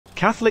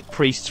Catholic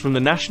priests from the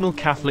National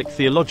Catholic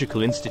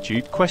Theological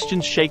Institute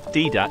questioned Sheikh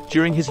Deedat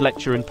during his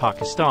lecture in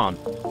Pakistan.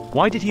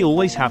 Why did he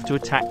always have to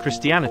attack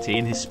Christianity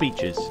in his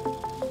speeches?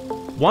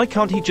 Why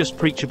can't he just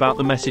preach about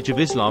the message of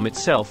Islam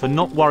itself and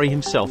not worry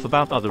himself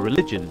about other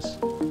religions?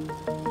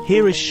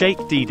 Here is Sheikh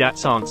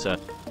Deedat's answer.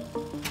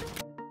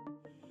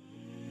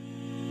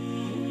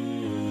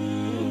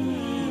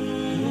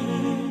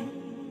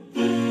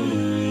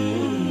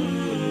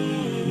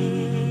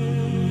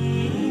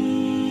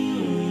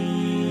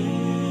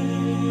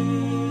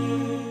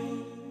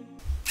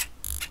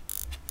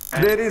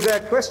 There is a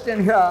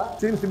question here,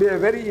 seems to be a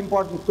very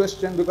important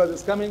question because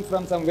it's coming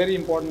from some very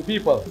important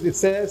people. It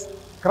says,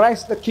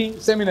 Christ the King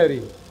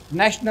Seminary,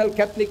 National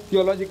Catholic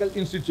Theological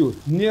Institute,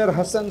 near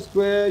Hassan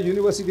Square,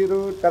 University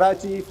Road,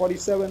 Karachi,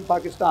 47,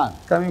 Pakistan.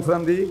 Coming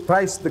from the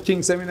Christ the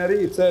King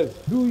Seminary, it says,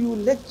 do you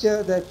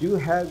lecture that you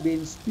have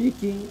been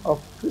speaking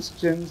of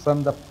Christians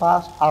from the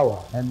past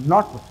hour and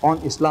not on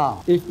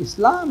Islam? If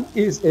Islam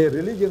is a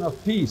religion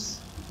of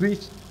peace,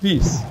 preach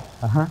peace.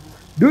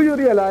 Do you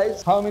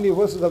realize how many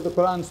verses of the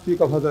Quran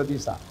speak of Hazrat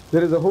Isa?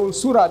 There is a whole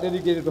surah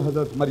dedicated to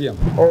Hazrat Maryam.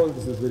 All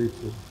this is very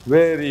true.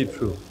 Very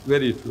true.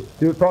 Very true.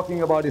 You're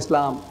talking about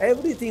Islam.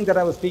 Everything that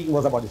I was speaking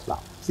was about Islam.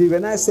 See,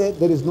 when I said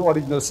there is no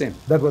original sin,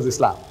 that was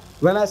Islam.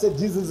 When I said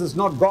Jesus is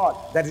not God,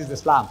 that is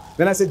Islam.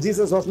 When I said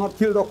Jesus was not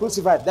killed or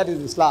crucified, that is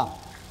Islam.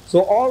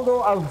 So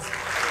although I'm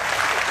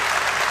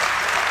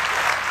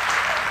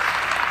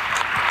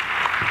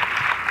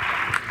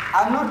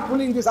not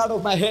pulling this out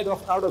of my head,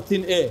 out of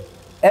thin air.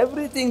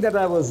 Everything that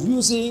I was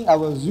using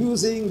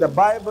the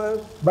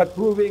Bible, but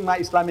proving my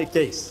Islamic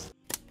case.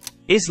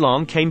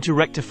 Islam came to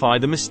rectify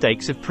the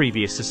mistakes of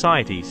previous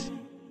societies.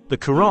 The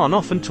Quran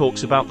often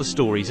talks about the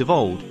stories of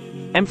old,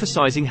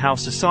 emphasizing how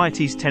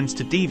societies tends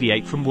to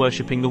deviate from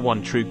worshipping the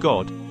one true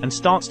God, and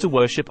starts to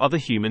worship other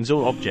humans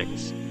or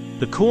objects.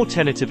 The core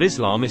tenet of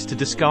Islam is to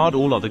discard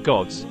all other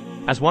gods,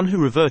 as one who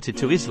reverted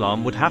to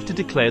Islam would have to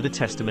declare the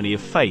testimony of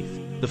faith.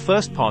 The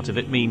first part of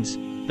it means,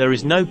 there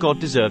is no God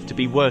deserved to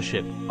be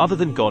worshipped, other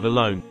than God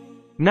alone.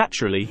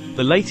 Naturally,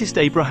 the latest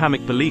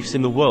Abrahamic beliefs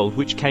in the world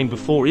which came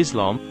before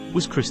Islam,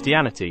 was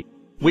Christianity,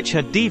 which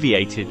had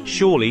deviated,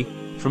 surely,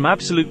 from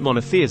absolute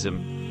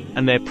monotheism,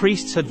 and their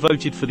priests had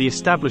voted for the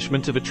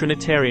establishment of a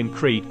Trinitarian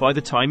creed by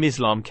the time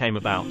Islam came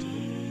about.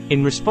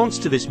 In response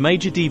to this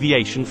major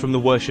deviation from the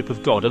worship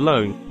of God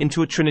alone,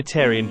 into a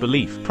Trinitarian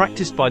belief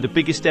practiced by the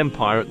biggest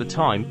empire at the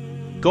time,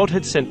 God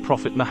had sent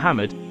Prophet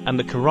Muhammad, and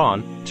the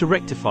Quran, to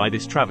rectify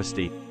this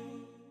travesty.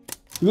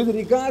 With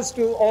regards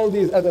to all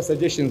these other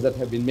suggestions that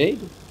have been made,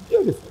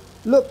 beautiful.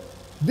 Look,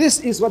 this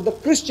is what the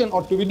Christian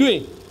ought to be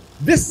doing.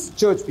 This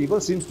church people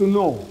seems to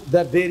know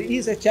that there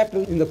is a chapter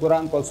in the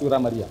Quran called Surah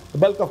Maryam. The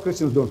bulk of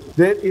Christians don't.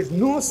 There is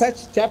no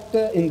such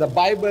chapter in the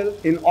Bible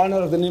in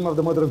honor of the name of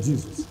the mother of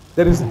Jesus.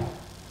 There isn't.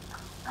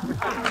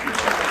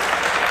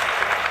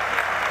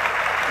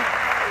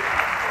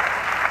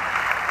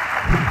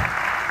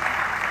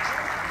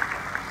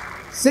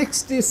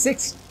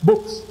 66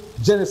 books.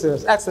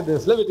 Genesis,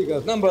 Exodus,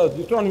 Leviticus, Numbers,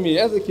 Deuteronomy,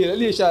 Ezekiel,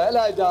 Elisha,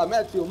 Elijah,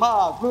 Matthew,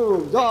 Mark,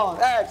 Luke, John,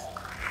 Acts.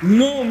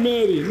 No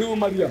Mary, no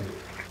Maryam.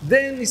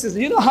 Then he says,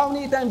 you know how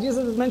many times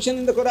Jesus is mentioned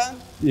in the Quran?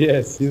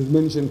 Yes, he is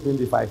mentioned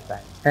 25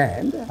 times.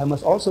 And I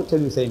must also tell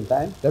you at the same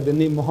time that the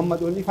name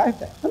Muhammad only 5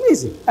 times.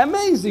 Amazing,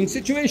 amazing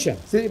situation.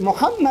 See,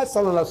 Muhammad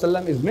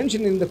is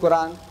mentioned in the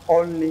Quran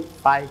only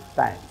 5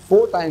 times.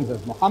 4 times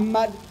as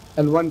Muhammad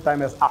and 1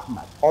 time as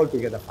Ahmad.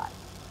 Altogether 5.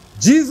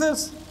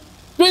 Jesus,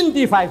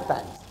 25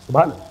 times.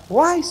 Subhanallah.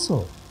 Why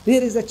so?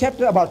 There is a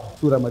chapter about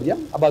Surah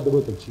Maryam, about the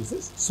birth of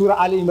Jesus. Surah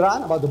Ali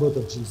Imran, about the birth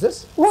of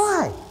Jesus.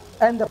 Why?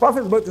 And the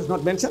Prophet's birth is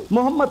not mentioned.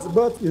 Muhammad's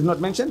birth is not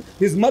mentioned.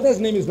 His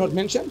mother's name is not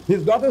mentioned.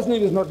 His daughter's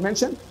name is not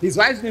mentioned. His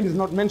wife's name is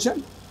not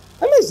mentioned.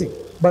 Amazing.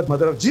 But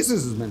mother of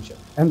Jesus is mentioned.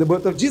 And the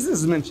birth of Jesus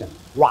is mentioned.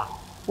 Why?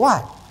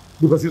 Why?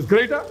 Because he's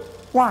greater?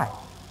 Why?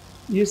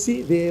 You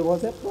see, there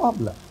was a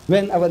problem.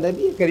 When our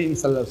Nabi Kareem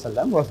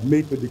was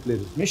made to declare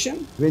his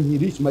mission, when he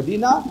reached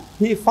Medina,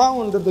 he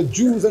found that the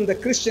Jews and the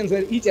Christians were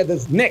at each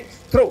other's necks,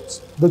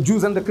 throats. The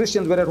Jews and the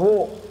Christians were at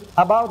war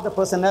about the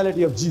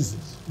personality of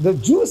Jesus. The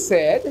Jews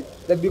said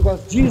that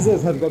because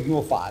Jesus has got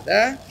no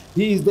father,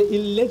 he is the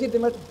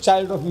illegitimate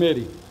child of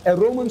Mary. A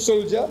Roman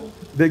soldier,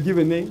 they give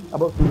a name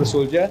about to the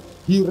soldier,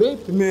 he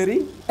raped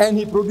Mary and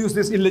he produced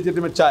this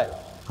illegitimate child.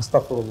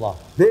 Astaghfirullah.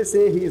 They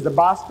say he is the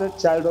bastard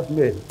child of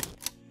Mary.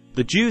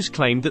 The Jews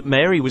claimed that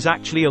Mary was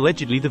actually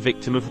allegedly the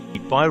victim of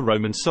rape by a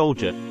Roman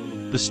soldier.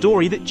 The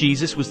story that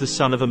Jesus was the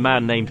son of a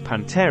man named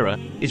Pantera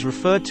is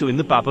referred to in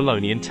the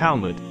Babylonian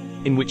Talmud,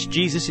 in which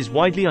Jesus is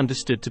widely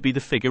understood to be the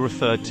figure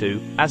referred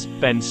to as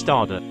Ben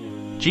Stada.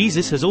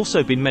 Jesus has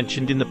also been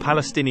mentioned in the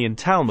Palestinian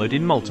Talmud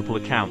in multiple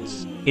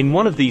accounts. In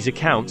one of these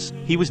accounts,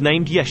 he was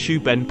named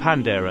Yeshu ben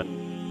Pandera.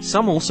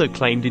 Some also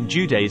claimed in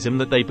Judaism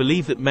that they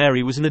believe that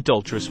Mary was an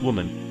adulterous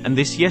woman, and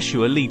this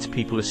Yeshua leads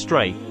people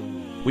astray,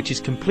 which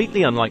is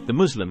completely unlike the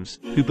Muslims,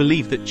 who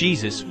believe that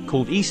Jesus,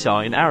 called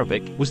Isa in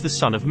Arabic, was the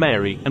son of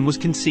Mary and was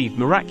conceived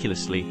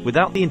miraculously,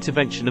 without the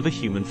intervention of a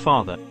human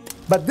father.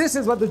 But this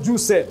is what the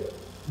Jews said.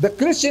 The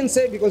Christians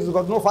say because he's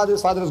got no father,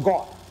 his father is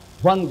God.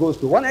 One goes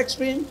to one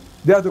extreme,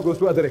 the other goes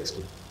to other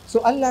extreme. So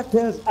Allah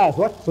tells us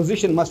what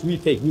position must we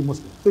take, we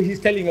Muslims. So He's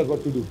telling us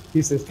what to do.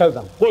 He says, tell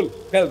them,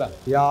 tell them,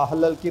 Ya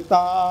Ahlal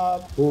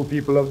Kitab, O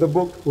people of the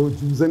book, O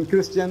Jews and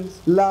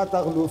Christians, La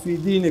taghlu fi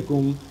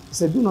dinikum. He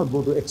said, do not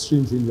go to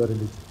extremes in your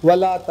religion. Wa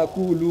la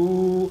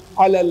taqulu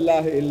ala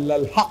Allahi illa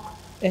al-haq.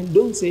 And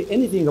don't say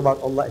anything about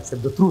Allah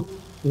except the truth.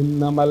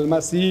 Innamal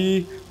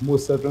Masih,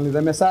 most certainly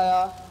the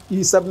Messiah,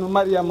 Isa ibn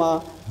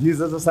Maryama,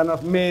 Jesus the son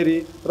of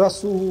Mary,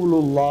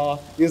 Rasulullah,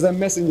 is a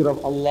messenger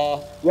of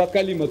Allah, wa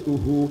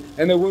kalimatuhu,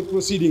 and a word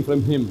proceeding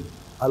from him.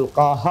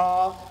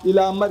 Alqaha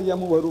ila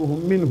Maryam wa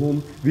ruhum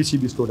minhum, which he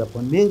bestowed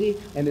upon Mary,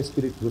 and a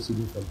spirit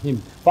proceeding from him.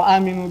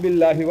 Fa'aminu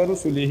billahi wa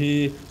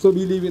rusulihi, so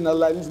believe in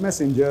Allah and his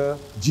messenger,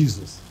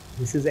 Jesus.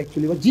 This is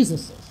actually what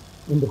Jesus says.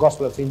 In the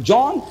Gospel of St.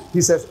 John,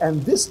 he says,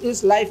 and this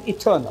is life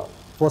eternal.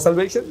 For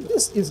salvation,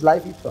 this is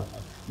life eternal.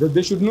 That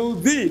they should know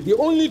thee, the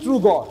only true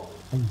God,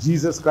 and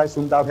Jesus Christ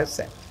whom thou hast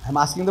sent. I'm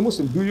asking the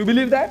Muslim, do you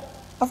believe that?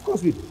 Of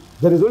course we do.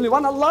 There is only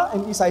one Allah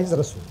and Isa is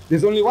Rasul. There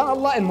is only one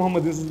Allah and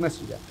Muhammad is his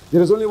messenger.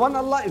 There is only one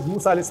Allah and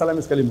Musa alayhi salam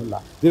is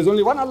Kalimullah. There is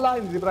only one Allah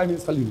and Ibrahim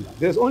is Khalilullah.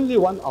 There is only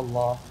one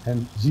Allah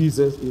and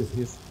Jesus is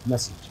his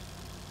messenger.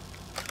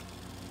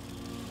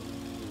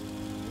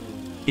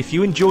 If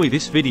you enjoy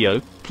this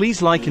video,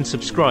 please like and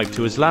subscribe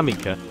to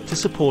Islamica to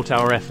support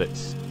our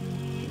efforts.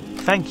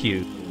 Thank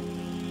you.